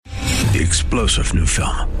The explosive new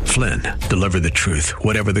film, Flynn, deliver the truth,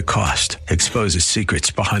 whatever the cost, exposes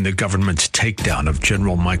secrets behind the government's takedown of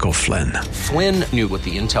General Michael Flynn. Flynn knew what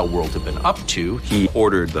the intel world had been up to. He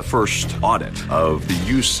ordered the first audit of the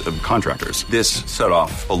use of contractors. This set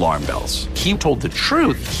off alarm bells. He told the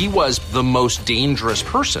truth. He was the most dangerous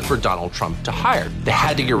person for Donald Trump to hire. They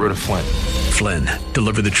had to get rid of Flynn. Flynn,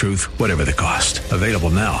 deliver the truth, whatever the cost. Available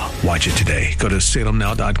now. Watch it today. Go to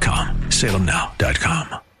salemnow.com.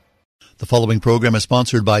 salemnow.com. The following program is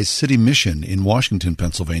sponsored by City Mission in Washington,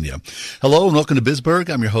 Pennsylvania. Hello and welcome to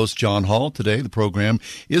Bisburg. I'm your host, John Hall. Today, the program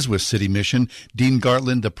is with City Mission. Dean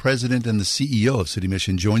Gartland, the president and the CEO of City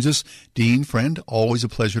Mission, joins us. Dean, friend, always a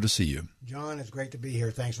pleasure to see you. John, it's great to be here.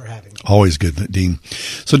 Thanks for having me. Always good, Dean.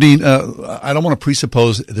 So, Dean, I don't want to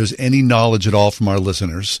presuppose there's any knowledge at all from our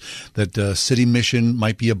listeners that City Mission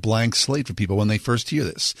might be a blank slate for people when they first hear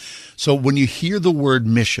this. So when you hear the word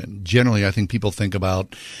mission, generally I think people think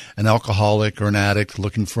about an alcoholic or an addict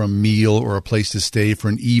looking for a meal or a place to stay for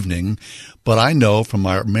an evening. But I know from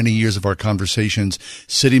our many years of our conversations,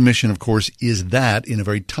 City Mission, of course, is that in a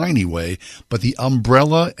very tiny way, but the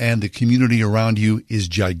umbrella and the community around you is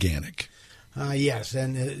gigantic. Yes,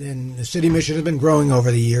 and the City Mission has been growing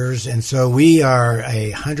over the years, and so we are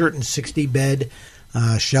a 160-bed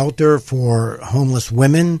shelter for homeless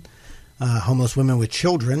women with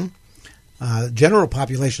children, general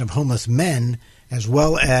population of homeless men, as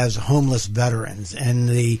well as homeless veterans. And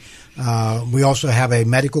we also have a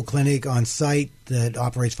medical clinic on site that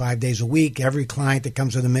operates 5 days a week. Every client that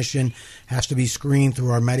comes to the mission has to be screened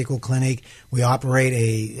through our medical clinic. We operate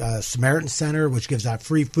a Samaritan Center, which gives out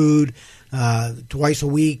free food twice a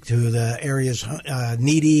week to the areas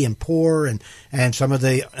needy and poor, and some of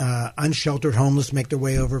the unsheltered homeless make their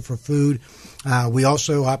way over for food. We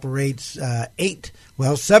also operate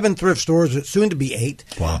 7 thrift stores, soon to be 8.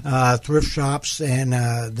 Wow. Thrift shops and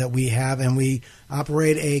that we have, and we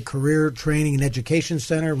operate a career training and education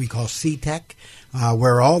center we call CTEC,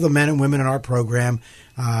 where all the men and women in our program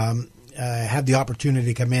have the opportunity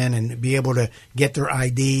to come in and be able to get their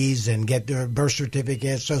IDs and get their birth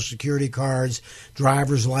certificates, Social Security cards,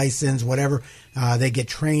 driver's license, whatever. They get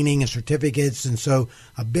training and certificates. And so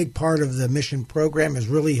a big part of the mission program is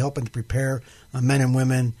really helping to prepare men and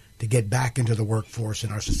women to get back into the workforce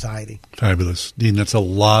in our society. Fabulous. Dean, that's a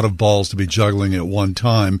lot of balls to be juggling at one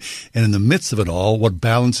time. And in the midst of it all, what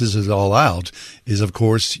balances it all out is, of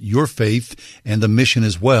course, your faith and the mission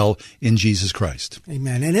as well in Jesus Christ.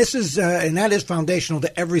 Amen. And this is and that is foundational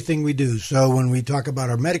to everything we do. So when we talk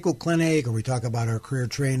about our medical clinic, or we talk about our career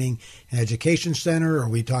training and education center, or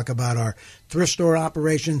we talk about our thrift store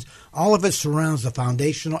operations, all of it surrounds the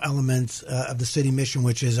foundational elements of the City Mission,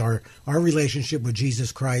 which is our relationship with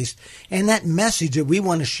Jesus Christ and that message that we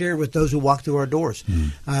want to share with those who walk through our doors.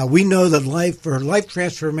 We know that for life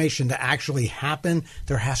transformation to actually happen,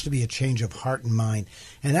 there has to be a change of heart and mind.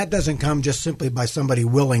 And that doesn't come just simply by somebody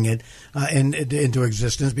willing it into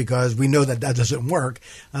existence, because we know that doesn't work.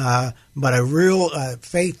 But a real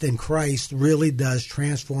faith in Christ really does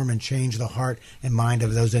transform and change the heart and mind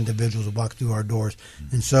of those individuals who walk through our doors.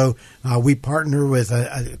 And so we partner with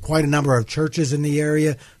quite a number of churches in the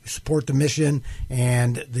area who support the mission,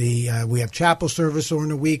 and we have chapel service during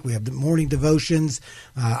the week. We have the morning devotions.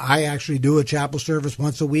 I actually do a chapel service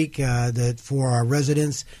once a week for our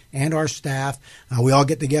residents and our staff. We all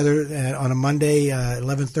get together on a Monday,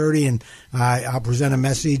 11:30, and I'll present a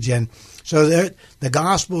message. And so the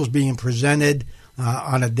gospel is being presented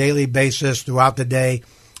on a daily basis throughout the day.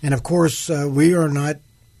 And of course,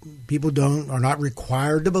 people are not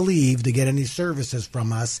required to believe to get any services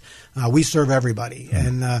from us. We serve everybody.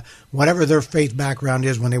 And whatever their faith background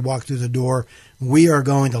is when they walk through the door, we are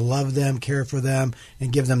going to love them, care for them,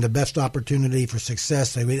 and give them the best opportunity for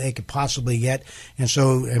success they could possibly get.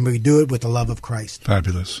 And we do it with the love of Christ.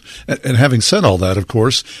 Fabulous. And having said all that, of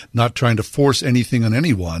course, not trying to force anything on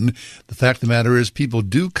anyone, the fact of the matter is people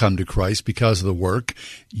do come to Christ because of the work.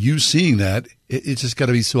 You seeing that, it's just got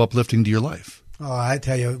to be so uplifting to your life. Oh, I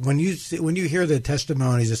tell you, when you hear the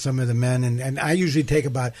testimonies of some of the men, and I usually take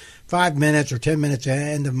about 5 minutes or 10 minutes at the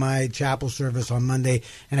end of my chapel service on Monday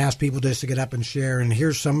and ask people just to get up and share. And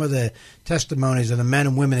here's some of the testimonies of the men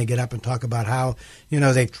and women that get up and talk about how,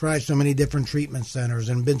 they've tried so many different treatment centers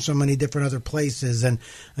and been so many different other places. And,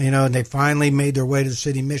 and they finally made their way to the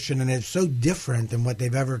City Mission. And it's so different than what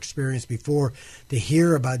they've ever experienced before to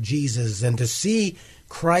hear about Jesus and to see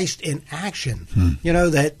Christ in action,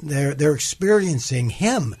 that they're experiencing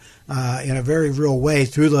Him in a very real way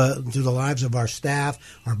through the lives of our staff,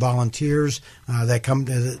 our volunteers that come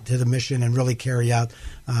to the mission and really carry out,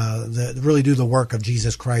 really do the work of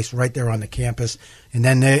Jesus Christ right there on the campus. And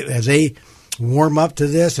then as they warm up to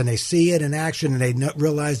this and they see it in action and they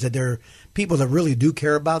realize that there are people that really do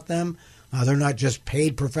care about them. They're not just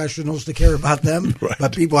paid professionals to care about them, Right.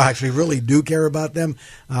 but people actually really do care about them.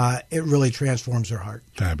 It really transforms their heart.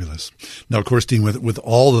 Fabulous. Now, of course, Dean, with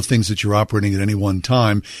all the things that you're operating at any one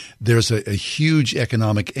time, there's a huge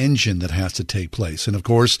economic engine that has to take place. And, of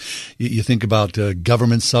course, you think about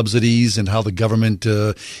government subsidies and how the government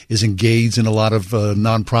is engaged in a lot of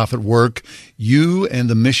nonprofit work. You and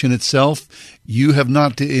the mission itself, you have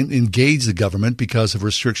not engaged the government because of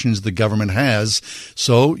restrictions the government has.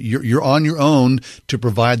 So you're on your own to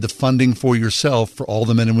provide the funding for yourself for all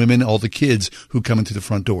the men and women, all the kids who come into the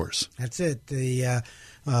front doors. That's it.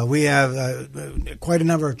 We have quite a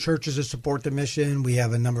number of churches that support the mission. We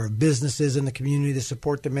have a number of businesses in the community that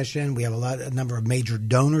support the mission. We have a number of major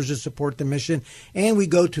donors that support the mission. And we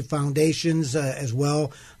go to foundations as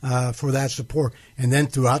well for that support. And then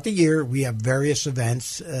throughout the year, we have various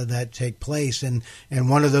events that take place. And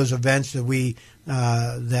one of those events that we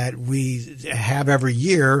have every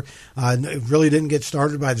year. It really didn't get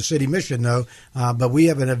started by the city mission, though. But we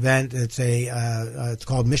have an event. It's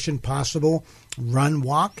called Mission Possible Run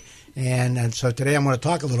Walk, and so today I'm going to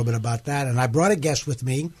talk a little bit about that. And I brought a guest with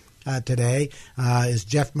me today. Is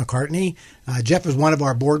Jeff McCartney. Jeff is one of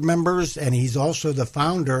our board members, and he's also the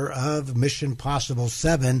founder of Mission Possible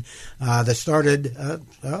 7 that started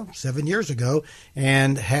 7 years ago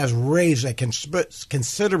and has raised a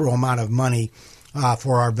considerable amount of money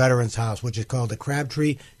for our Veterans House, which is called the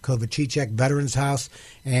Crabtree Kovacic Veterans House.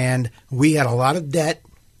 And we had a lot of debt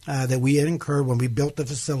that we had incurred when we built the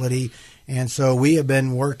facility. And so we have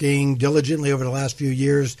been working diligently over the last few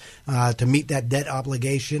years to meet that debt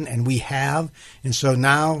obligation, and we have. And so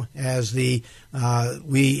now as we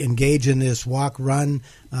engage in this walk run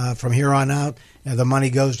from here on out, the money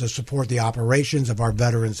goes to support the operations of our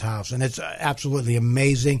Veterans House. And it's absolutely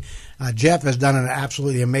amazing. Jeff has done an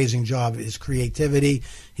absolutely amazing job. His creativity,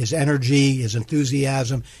 his energy, his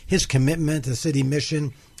enthusiasm, his commitment to the city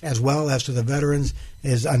mission, as well as to the veterans,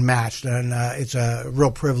 is unmatched. And it's a real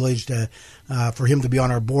privilege for him to be on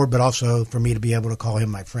our board, but also for me to be able to call him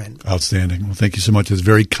my friend. Outstanding. Well, thank you so much. It's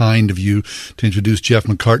very kind of you to introduce Jeff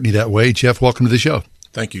McCartney that way. Jeff, welcome to the show.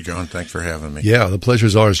 Thank you, John. Thanks for having me. Yeah, the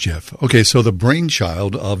pleasure's ours, Jeff. Okay, so the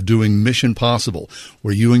brainchild of doing Mission Possible,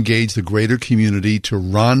 where you engage the greater community to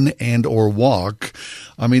run and or walk.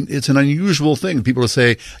 I mean, it's an unusual thing. People will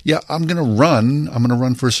say, yeah, I'm going to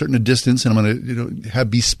run for a certain distance, and I'm going to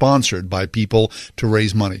be sponsored by people to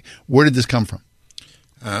raise money. Where did this come from?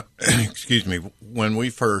 Excuse me. When I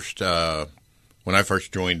first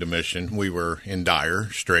joined the mission, we were in dire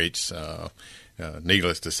straits.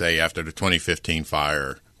 Needless to say, after the 2015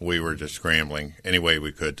 fire, we were just scrambling any way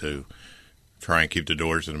we could to try and keep the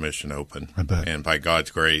doors of the mission open. I bet. And by God's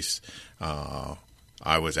grace,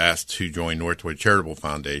 I was asked to join Northwood Charitable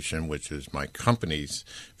Foundation, which is my company's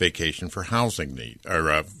foundation for housing needs.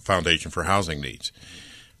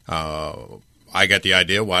 I got the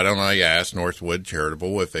idea, why don't I ask Northwood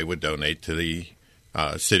Charitable if they would donate to the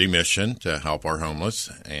city mission to help our homeless?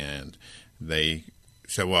 And they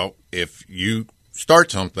said, well, if you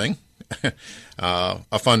start something, a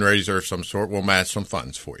fundraiser of some sort, we'll match some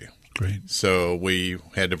funds for you. Great. So we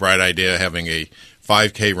had the bright idea of having a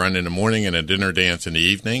 5K run in the morning and a dinner dance in the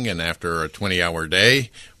evening. And after a 20-hour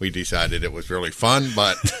day, we decided it was really fun,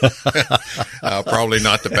 but probably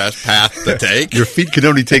not the best path to take. Your feet can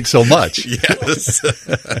only take so much. Yes.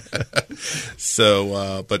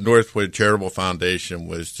 So, but Northwood Charitable Foundation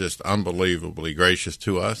was just unbelievably gracious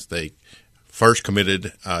to us. They first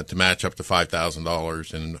committed to match up to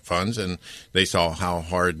 $5,000 in funds, and they saw how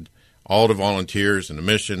hard all the volunteers and the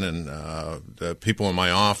mission and the people in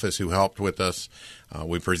my office who helped with us,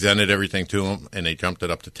 we presented everything to them, and they jumped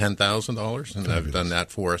it up to $10,000, and they've done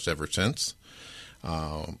that for us ever since.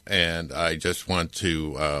 And I just want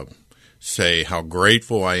to say how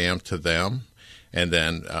grateful I am to them. And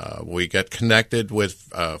then we got connected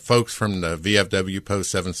with folks from the VFW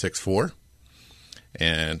Post 764,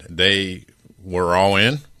 and they were all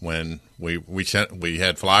in when we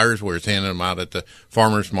had flyers. We were handing them out at the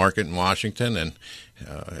farmers market in Washington, and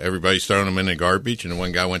everybody's throwing them in the garbage. And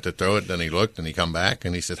one guy went to throw it, then he looked and he come back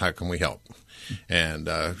and he said, "How can we help?" And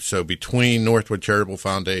so between Northwood Charitable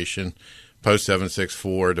Foundation, Post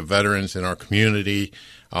 764, the veterans in our community,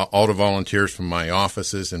 all the volunteers from my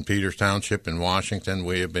offices in Peters Township in Washington,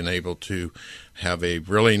 we have been able to have a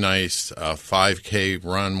really nice 5K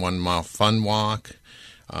run, 1 mile fun walk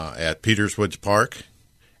at Peters Woods Park.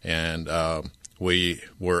 And we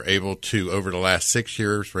were able to, over the last 6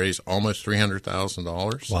 years, raise almost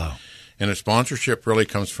 $300,000. Wow. And the sponsorship really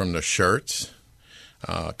comes from the shirts.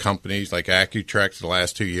 companies like Accutrex the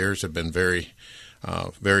last 2 years have been very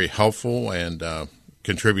helpful and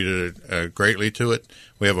contributed greatly to it.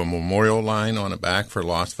 We have a memorial line on the back for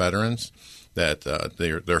lost veterans that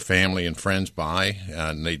their family and friends buy,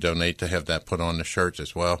 and they donate to have that put on the shirts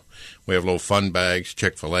as well. We have little fun bags.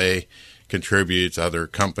 Chick-fil-A contributes, other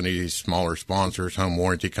companies, smaller sponsors, home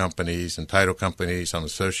warranty companies, and title companies I'm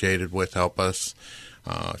associated with help us.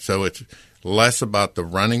 So it's less about the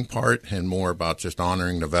running part and more about just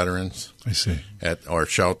honoring the veterans. I see. At our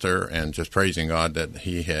shelter and just praising God that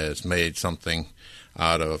He has made something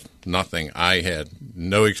out of nothing. I had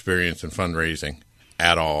no experience in fundraising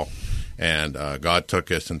at all. And God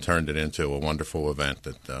took us and turned it into a wonderful event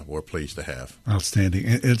that we're pleased to have. Outstanding.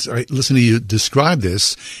 Listen to you describe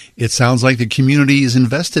this. It sounds like the community is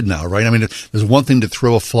invested now, right? I mean, there's one thing to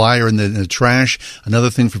throw a flyer in the trash,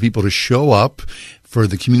 another thing for people to show up, for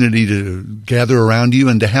the community to gather around you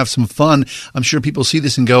and to have some fun. I'm sure people see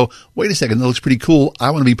this and go, wait a second, that looks pretty cool.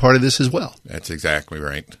 I want to be part of this as well. That's exactly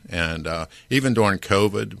right. And even during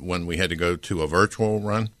COVID, when we had to go to a virtual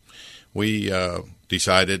run, we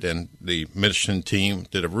decided, and the mission team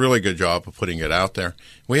did a really good job of putting it out there.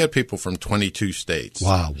 We had people from 22 states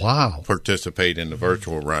participate in the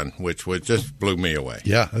virtual run, which just blew me away.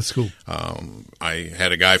 Yeah, that's cool. I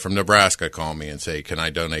had a guy from Nebraska call me and say, can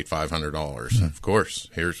I donate $500? Of course.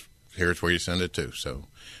 Here's where you send it to. So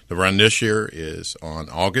the run this year is on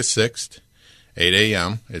August 6th, 8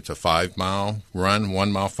 a.m. It's a 5-mile run,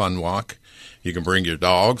 1-mile fun walk. You can bring your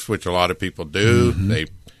dogs, which a lot of people do. Mm-hmm. They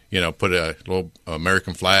put a little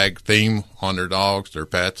American flag theme on their dogs, their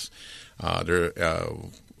pets. For a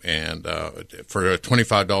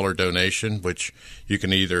 $25 donation, which you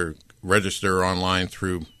can either register online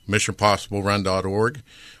through missionpossiblerun.org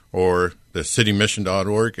or the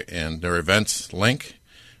citymission.org and their events link.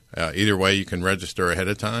 Either way, you can register ahead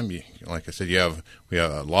of time. Like I said, we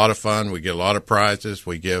have a lot of fun. We get a lot of prizes.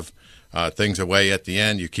 We give things away at the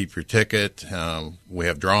end. You keep your ticket. We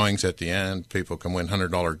have drawings at the end. People can win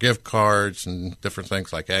 $100 gift cards and different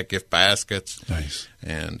things like that, gift baskets. Nice.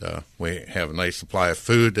 And we have a nice supply of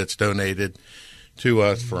food that's donated to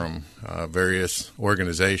us from various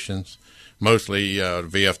organizations, mostly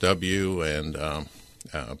VFW and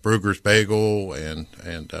Bruegger's Bagel and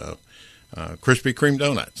Krispy Kreme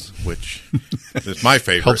donuts, which is my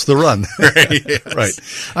favorite. Helps the run. Yes. Right.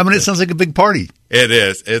 I mean, it sounds like a big party. It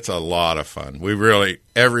is. It's a lot of fun.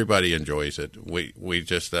 Everybody enjoys it. We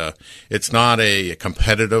just, it's not a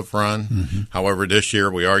competitive run. Mm-hmm. However, this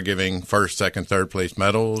year we are giving first, second, third place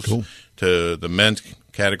medals to the men's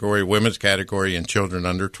category, women's category, and children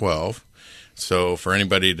under 12. So for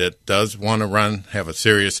anybody that does want to have a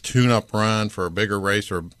serious tune-up run for a bigger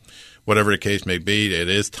race or whatever the case may be, it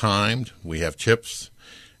is timed. We have chips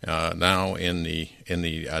now in the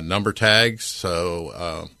number tags.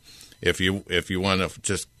 So if you want to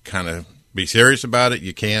just kind of be serious about it,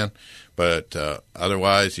 you can. But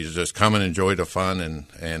otherwise, you just come and enjoy the fun and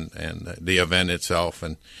the event itself.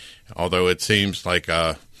 And although it seems like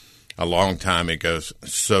a long time, it goes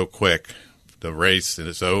so quick. The race, and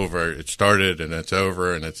it's over. It started and it's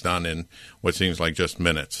over, and it's done in what seems like just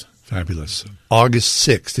minutes. Fabulous. August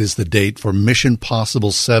 6th is the date for Mission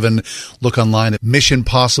Possible 7. Look online at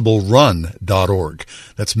missionpossiblerun.org.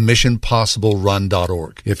 That's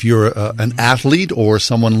missionpossiblerun.org. If you're an athlete or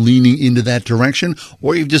someone leaning into that direction,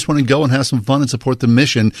 or you just want to go and have some fun and support the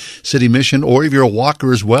mission, City Mission, or if you're a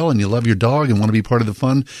walker as well and you love your dog and want to be part of the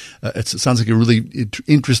fun, it sounds like a really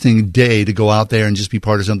interesting day to go out there and just be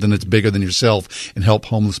part of something that's bigger than yourself and help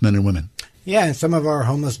homeless men and women. Yeah, and some of our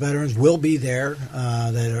homeless veterans will be there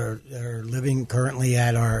that are living currently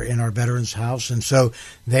in our veterans house, and so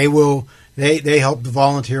they help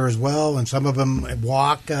volunteer as well, and some of them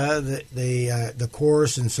walk the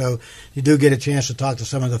course, and so you do get a chance to talk to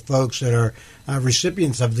some of the folks that are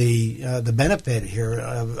recipients of the benefit here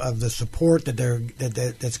of the support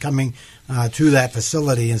that's coming to that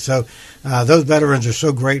facility, and so those veterans are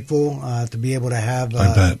so grateful to be able to have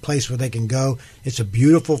a place where they can go. It's a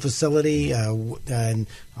beautiful facility, and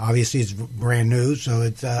obviously it's brand new, so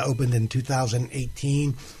it's opened in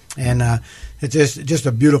 2018. And it's just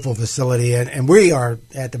a beautiful facility, and we are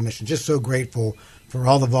at the mission just so grateful for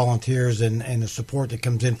all the volunteers and the support that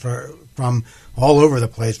comes in from all over the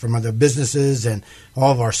place, from other businesses and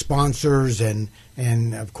all of our sponsors, and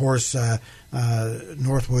of course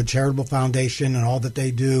Northwood Charitable Foundation and all that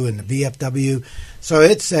they do, and the VFW. So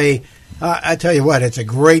it's I tell you what, it's a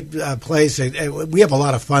great place. We have a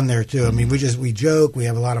lot of fun there too. I mean, we joke, we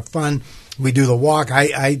have a lot of fun. We do the walk.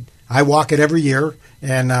 I walk it every year.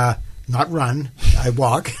 And not run, I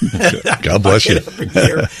walk. God bless you.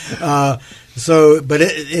 But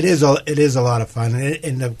it is a lot of fun,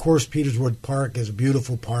 and of course Peterswood Park is a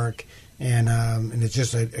beautiful park, and it's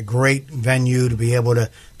just a great venue to be able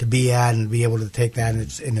to be at and be able to take that.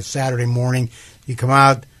 And it's Saturday morning. You come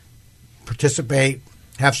out, participate,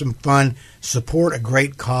 have some fun, support a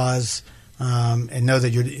great cause, and know that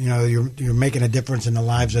you're making a difference in the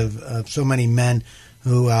lives of so many men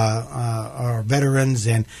who are veterans,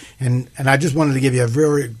 and I just wanted to give you a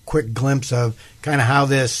very quick glimpse of kind of how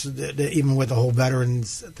this, even with the whole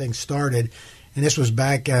veterans thing started. And this was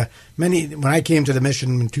back when I came to the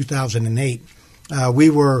mission in 2008. We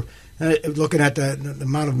were looking at the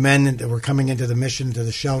amount of men that were coming into the mission, to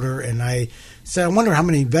the shelter, and I said, I wonder how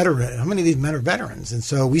many of these men are veterans. And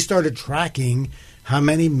so we started tracking how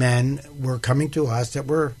many men were coming to us that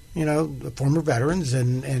were, former veterans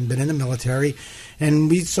and been in the military. And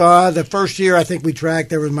we saw the first year, I think we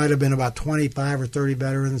tracked, might have been about 25 or 30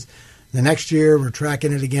 veterans. The next year, we're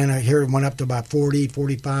tracking it again. I hear it went up to about 40,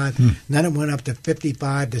 45. And then it went up to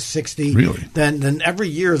 55 to 60. Really? Then every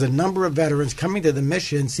year, the number of veterans coming to the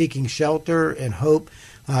mission seeking shelter and hope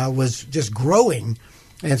was just growing.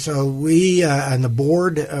 And so we, on the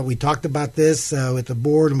board, we talked about this with the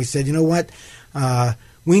board, and we said, you know what?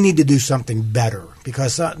 We need to do something better,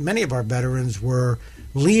 because many of our veterans were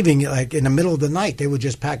leaving like in the middle of the night. They would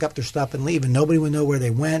just pack up their stuff and leave, and nobody would know where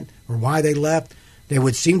they went or why they left. They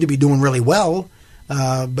would seem to be doing really well,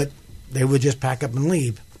 but they would just pack up and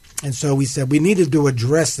leave. And so we said we needed to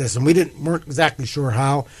address this, and weren't exactly sure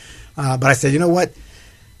how. But I said, you know what?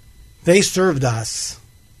 They served us.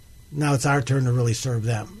 Now it's our turn to really serve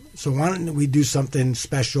them. So why don't we do something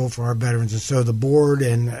special for our veterans? And so the board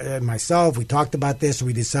and myself, we talked about this, and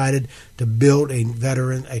we decided to build a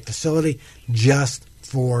facility just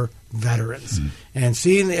for veterans, and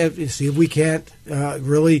see if we can't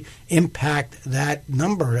really impact that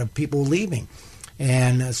number of people leaving.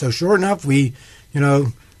 And so sure enough, we,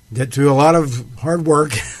 did through a lot of hard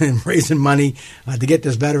work and raising money to get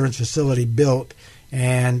this veterans facility built.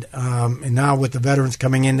 And now with the veterans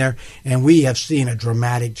coming in there, and we have seen a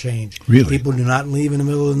dramatic change. Really? People do not leave in the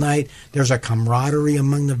middle of the night. There's a camaraderie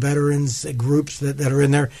among the veterans groups that are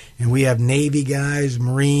in there. And we have Navy guys,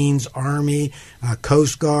 Marines, Army,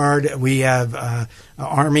 Coast Guard. We have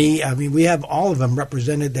Army. I mean, we have all of them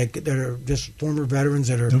represented that are just former veterans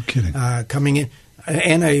that are coming in.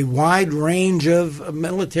 And a wide range of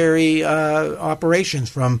military operations,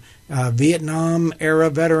 from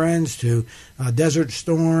Vietnam-era veterans to Desert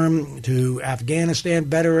Storm to Afghanistan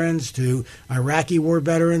veterans to Iraqi war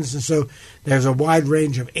veterans. And so there's a wide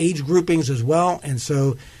range of age groupings as well. And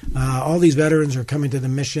so all these veterans are coming to the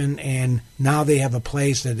mission, and now they have a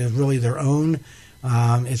place that is really their own.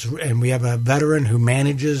 And we have a veteran who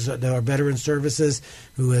manages our veteran services,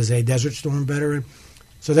 who is a Desert Storm veteran.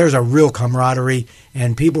 So there's a real camaraderie,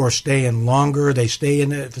 and people are staying longer. They stay in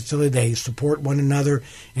the facility. They support one another.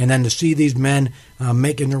 And then to see these men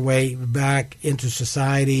making their way back into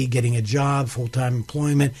society, getting a job, full-time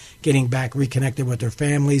employment, getting back reconnected with their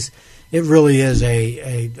families, it really is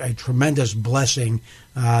a tremendous blessing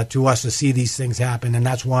to us to see these things happen. And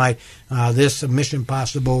that's why this Mission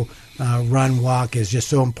Possible run walk is just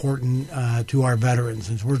so important to our veterans,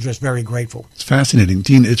 and we're just very grateful. It's fascinating,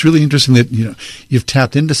 Dean. It's really interesting that you've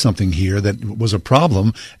tapped into something here that was a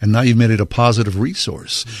problem, and now you've made it a positive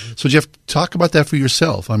resource. Mm-hmm. So, Jeff, talk about that for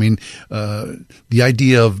yourself. I mean, the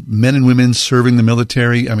idea of men and women serving the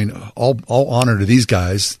military. I mean, all honor to these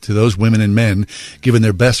guys, to those women and men, giving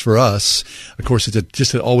their best for us. Of course,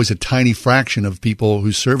 it's always a tiny fraction of people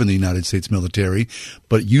who serve in the United States military,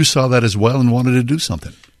 but you saw that as well and wanted to do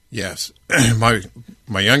something. Yes. My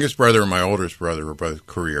youngest brother and my oldest brother were both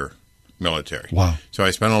career military. Wow. So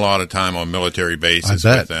I spent a lot of time on military bases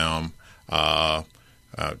with them.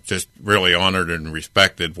 Just really honored and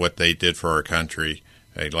respected what they did for our country.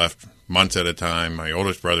 They left months at a time. My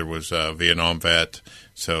oldest brother was a Vietnam vet,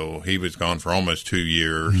 so he was gone for almost 2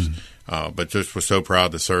 years, but just was so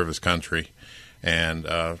proud to serve his country. And,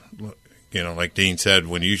 like Dean said,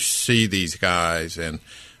 when you see these guys, and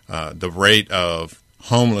the rate of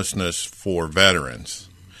homelessness for veterans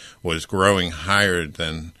was growing higher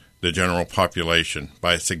than the general population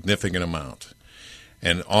by a significant amount.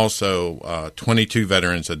 And also 22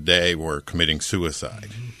 veterans a day were committing suicide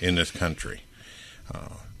in this country.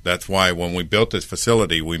 That's why when we built this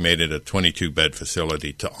facility, we made it a 22-bed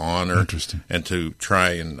facility to honor and to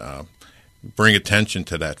try and bring attention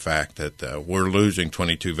to that fact that we're losing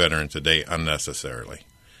 22 veterans a day unnecessarily.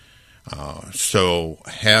 So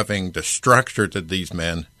having the structure that these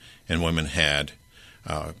men and women had,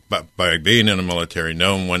 but by being in the military,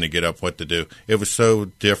 knowing when to get up, what to do, it was so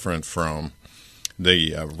different from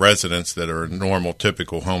residents that are normal,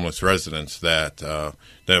 typical homeless residents. That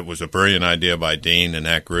was a brilliant idea by Dean and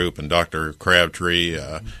that group, and Dr. Crabtree.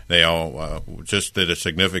 They all just did a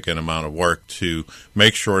significant amount of work to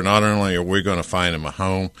make sure not only are we going to find them a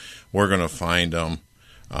home, we're going to find them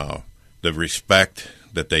the respect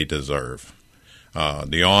that they deserve,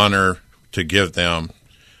 the honor to give them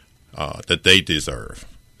that they deserve.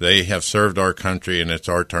 They have served our country, and it's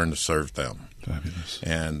our turn to serve them. Fabulous.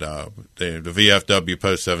 And the VFW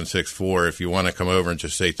Post 764, if you want to come over and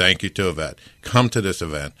just say thank you to a vet, come to this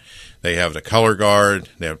event. They have the color guard,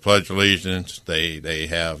 they have Pledge of Allegiance, they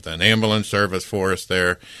have an ambulance service for us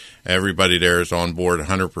there. Everybody there is on board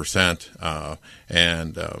 100%.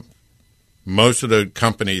 And most of the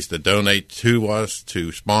companies that donate to us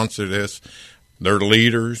to sponsor this, their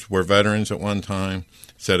leaders were veterans at one time,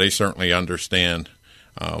 so they certainly understand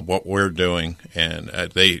what we're doing, and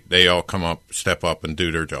they all step up and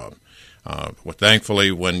do their job.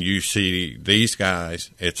 Thankfully, when you see these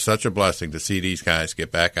guys, it's such a blessing to see these guys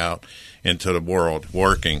get back out into the world,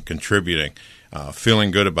 working, contributing,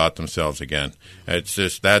 feeling good about themselves again. It's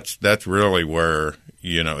just that's really where,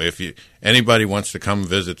 if anybody wants to come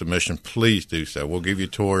visit the mission, please do so. We'll give you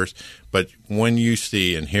tours, but when you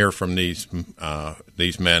see and hear from these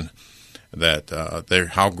men that they're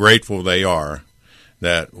how grateful they are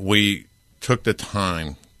that we took the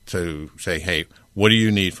time to say, hey, what do you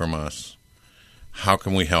need from us? How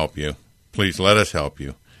can we help you? Please let us help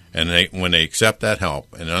you. And when they accept that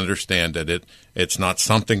help and understand that it's not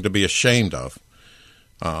something to be ashamed of,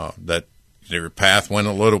 that your path went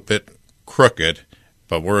a little bit crooked,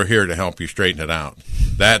 but we're here to help you straighten it out.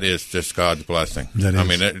 That is just God's blessing. I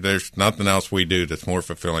mean, there's nothing else we do that's more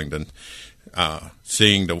fulfilling than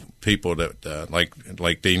seeing the people that,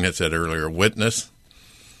 like Dean had said earlier, witness,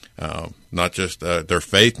 not just their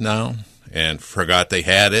faith now and forgot they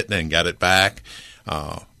had it and got it back,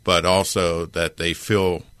 but also that they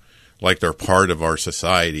feel like they're part of our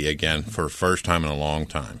society again for the first time in a long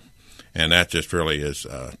time. And that just really is,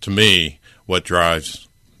 to me, what drives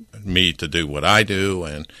me to do what I do,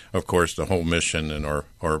 and, of course, the whole mission and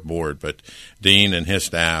our board. But Dean and his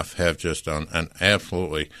staff have just done an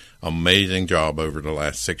absolutely amazing job over the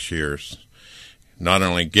last 6 years, not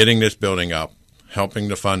only getting this building up, helping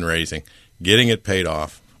the fundraising, getting it paid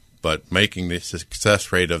off, but making the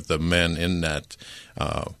success rate of the men in that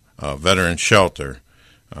veteran shelter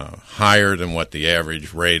higher than what the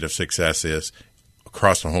average rate of success is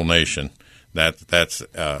across the whole nation. That's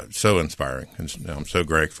so inspiring, and I'm so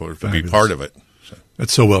grateful to be part of it. So.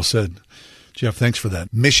 That's so well said. Jeff, thanks for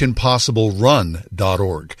that.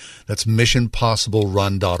 MissionPossibleRun.org. That's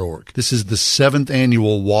MissionPossibleRun.org. This is the 7th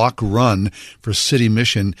annual walk run for City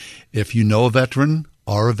Mission. If you know a veteran,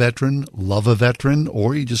 are a veteran, love a veteran,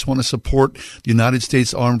 or you just want to support the United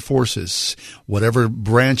States Armed Forces, whatever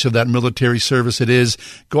branch of that military service it is,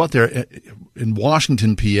 go out there in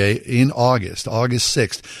Washington, PA, in August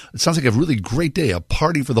 6th. It sounds like a really great day, a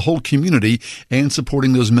party for the whole community and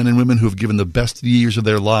supporting those men and women who have given the best years of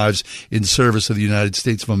their lives in service of the United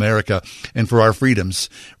States of America and for our freedoms.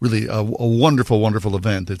 Really a wonderful, wonderful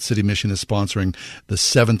event that City Mission is sponsoring the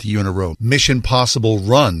 7th year in a row.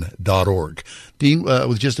 MissionPossibleRun.org. Dean,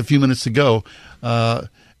 with just a few minutes to go, an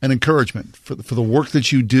encouragement for the work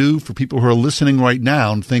that you do, for people who are listening right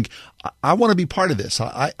now and think, I want to be part of this.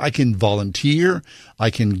 I can volunteer. I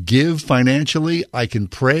can give financially. I can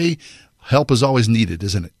pray. Help is always needed,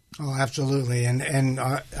 isn't it? Oh, absolutely. And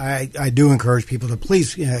I do encourage people to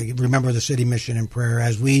please remember the City Mission in prayer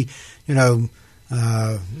as we,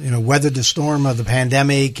 weathered the storm of the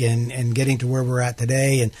pandemic and getting to where we're at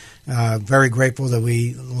today. And very grateful that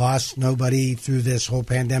we lost nobody through this whole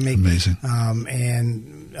pandemic. Amazing.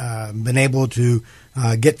 And been able to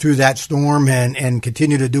get through that storm and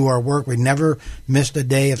continue to do our work. We never missed a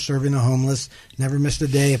day of serving the homeless, never missed a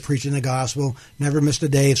day of preaching the gospel, never missed a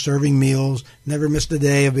day of serving meals, never missed a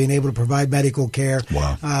day of being able to provide medical care.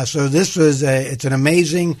 Wow. So this was it's an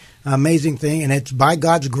amazing thing, and it's by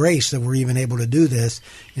God's grace that we're even able to do this.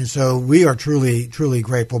 And so we are truly, truly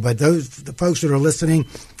grateful. But the folks that are listening,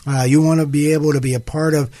 you want to be able to be a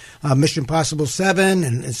part of Mission Possible 7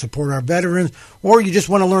 and support our veterans, or you just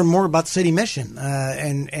want to learn more about City Mission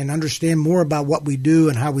and understand more about what we do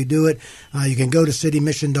and how we do it, you can go to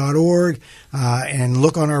citymission.org and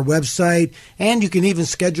look on our website, and you can even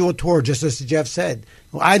schedule a tour, just as Jeff said.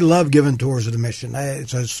 Well, I love giving tours of the mission.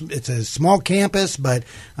 It's a small campus, but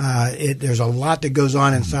there's a lot that goes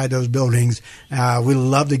on inside those buildings. We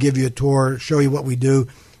love to give you a tour, show you what we do,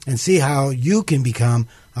 and see how you can become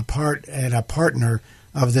a part and a partner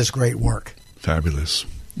of this great work. Fabulous.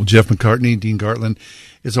 Well, Jeff McCartney, Dean Gartland,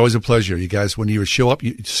 it's always a pleasure. You guys, when you show up,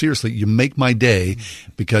 seriously, you make my day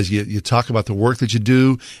because you talk about the work that you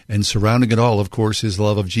do, and surrounding it all, of course, is the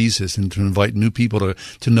love of Jesus, and to invite new people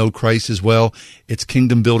to know Christ as well. It's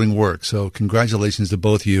kingdom-building work. So congratulations to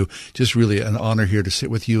both of you. Just really an honor here to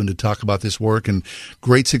sit with you and to talk about this work, and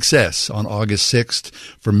great success on August 6th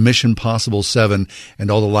for Mission Possible 7,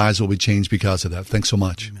 and all the lives will be changed because of that. Thanks so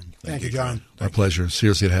much. Amen. Thank you, John. Our pleasure.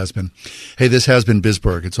 Seriously, it has been. Hey, this has been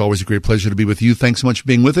Bisberg. It's always a great pleasure to be with you. Thanks so much for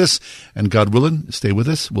being with us. And God willing, stay with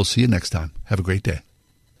us. We'll see you next time. Have a great day.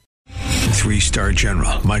 3-star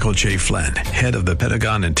General Michael J. Flynn, head of the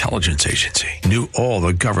Pentagon Intelligence Agency, knew all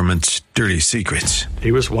the government's dirty secrets.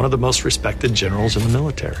 He was one of the most respected generals in the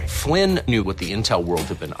military. Flynn knew what the intel world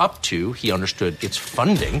had been up to. He understood its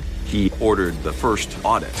funding. He ordered the first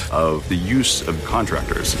audit of the use of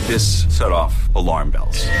contractors. This set off alarm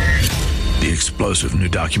bells. The explosive new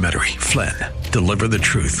documentary, Flynn, Deliver the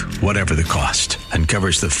Truth, Whatever the Cost,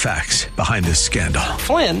 uncovers the facts behind this scandal.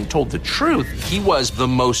 Flynn told the truth. He was the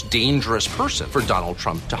most dangerous person for Donald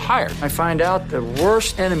Trump to hire. I find out the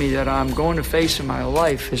worst enemy that I'm going to face in my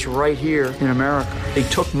life is right here in America. They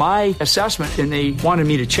took my assessment and they wanted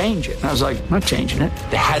me to change it. And I was like, I'm not changing it.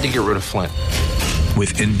 They had to get rid of Flynn.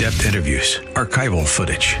 With in-depth interviews, archival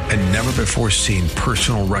footage, and never-before-seen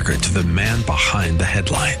personal records of the man behind the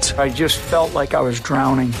headlines. I just felt like I was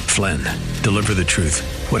drowning. Flynn, Deliver the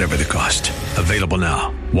Truth, Whatever the Cost. Available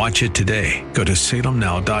now. Watch it today. Go to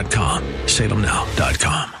salemnow.com.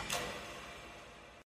 salemnow.com.